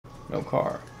No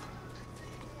car.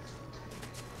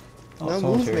 Oh, No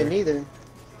someone's movement here. either.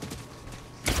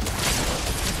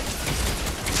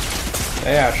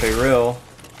 They actually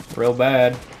real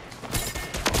bad.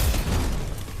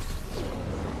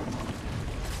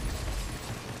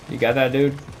 You got that,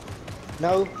 dude?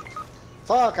 No.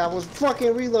 Fuck, I was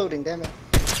fucking reloading, damn it.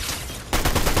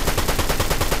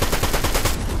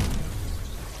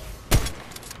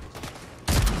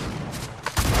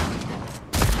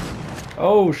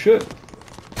 Oh shit.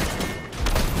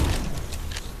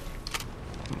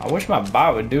 I wish my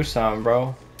bot would do something,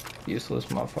 bro. Useless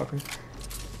motherfucker.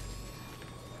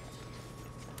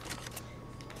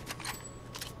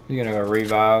 You're gonna go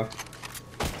revive.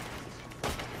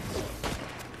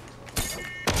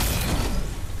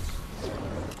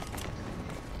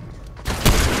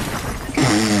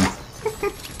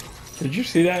 Did you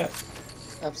see that?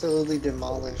 Absolutely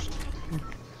demolished.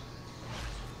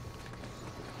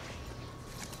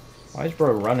 Why is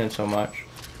bro running so much?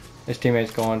 His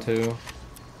teammate's going too.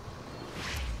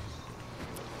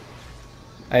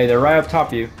 Hey, they're right up top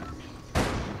of you.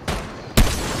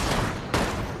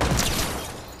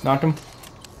 Knocked him.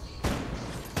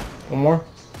 One more.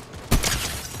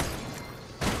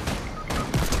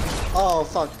 Oh,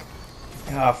 fuck.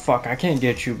 Ah, fuck. I can't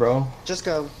get you, bro. Just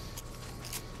go.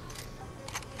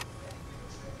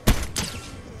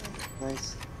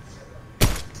 Nice.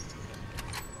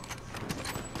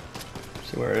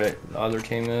 See where the other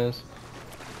team is.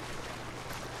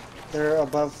 They're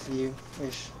above you,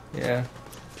 ish. Yeah.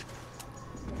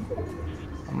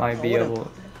 I might be what a-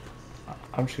 able.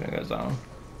 I'm just gonna go zone.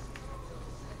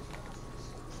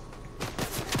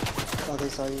 Oh, they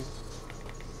saw you.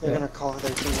 They're Yeah. gonna call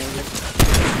their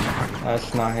teammate.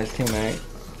 That's not his teammate.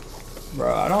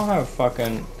 Bro, I don't have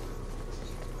fucking...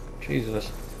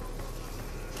 Jesus.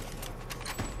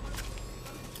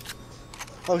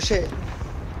 Oh shit.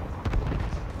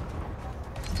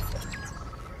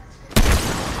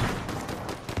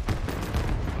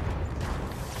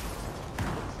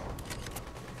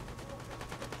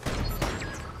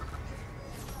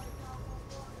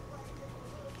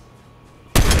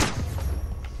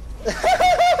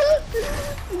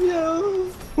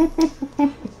 Yo.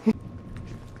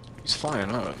 He's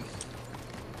flying up.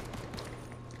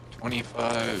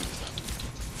 25.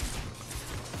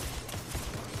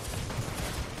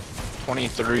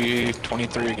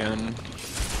 23 again. I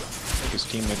think his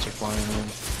teammates are flying in.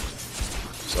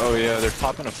 So, oh yeah, they're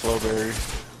popping a flow berry.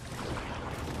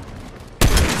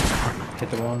 Hit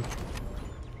the one.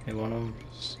 Hit one of them.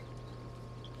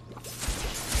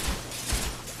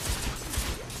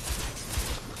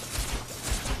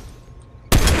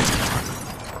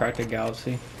 Cracked a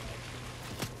galaxy.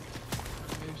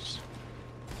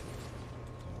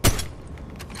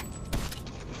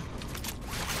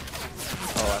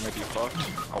 Oh, I may be fucked.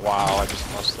 Oh wow, I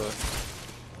just lost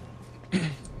the...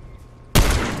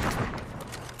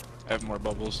 I have more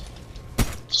bubbles.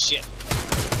 Shit.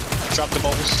 Drop the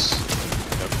bubbles.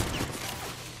 Yep.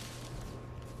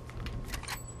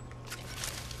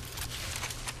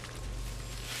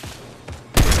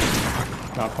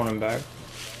 Not pulling back.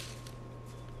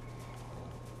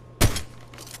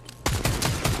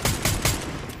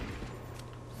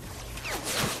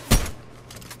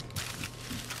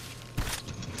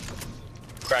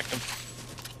 Cracked him.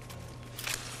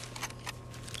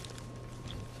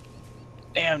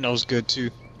 Damn, that was good too.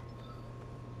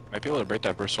 Might be able to break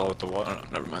that burst wall with the wall. Oh,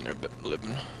 never mind, they're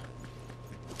living.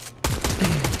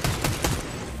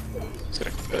 Let's get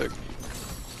a bag.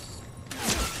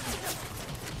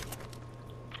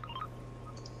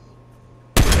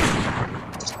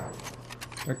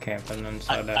 They're camping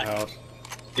inside that house.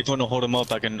 If you want to hold him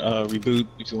up, I can reboot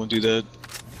if you want to do that.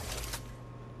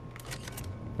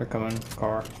 They're coming.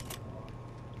 Car.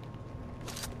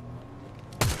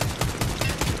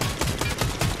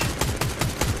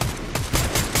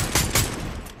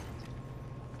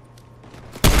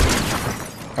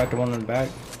 Cracked the one in the back.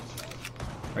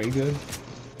 Are you good?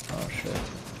 Oh shit.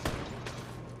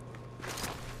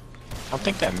 I don't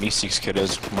think that Meeseeks kid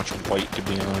has much white, to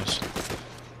be honest.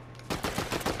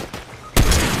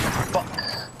 Fuck.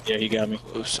 Yeah, he got me.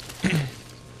 Close.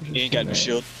 He ain't got no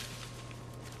shield.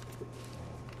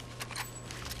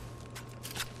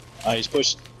 He's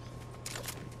pushed.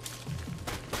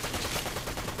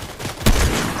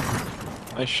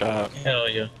 Nice shot. Hell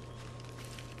yeah.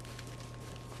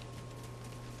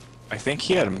 I think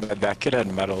he had that kid had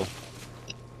metal.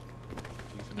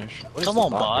 Finish. What is Come the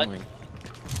on, bot. doing?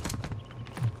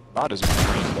 Bot is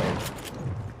green though.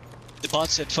 The bot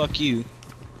said fuck you.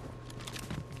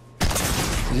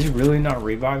 Is he really not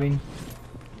reviving?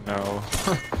 No.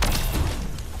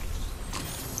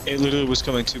 It literally was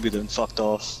coming to me, then fucked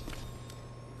off.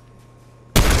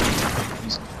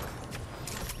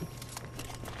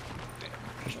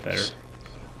 Just better.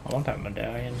 I want that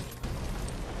medallion.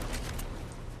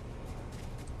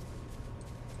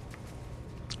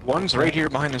 One's right here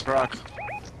behind this rock.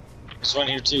 There's one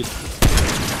here too.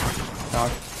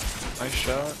 Knock. Nice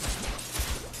shot.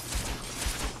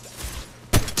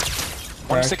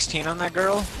 Crack. 116 on that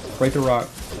girl. Break the rock.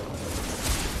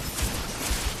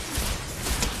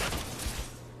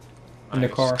 In the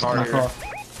Nice. car. In the Here. car.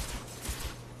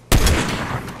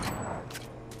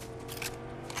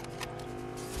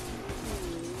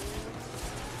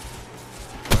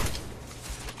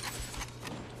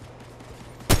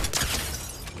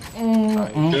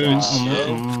 Good shit.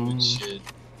 Good shit.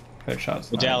 Good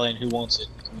shots. Medallion, who wants it?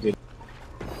 Come get it.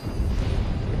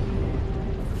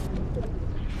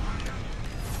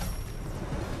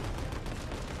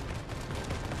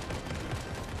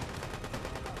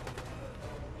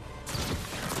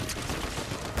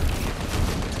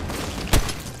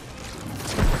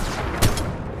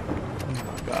 Oh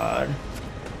my god.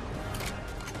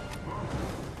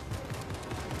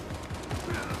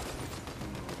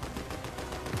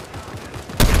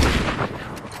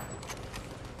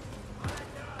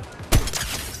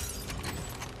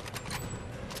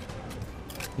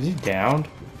 Is he downed?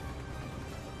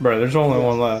 Bro, there's only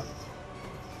one left.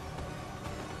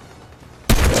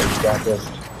 Got this.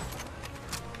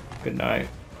 Good night.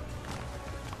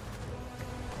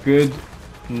 Good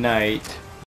night.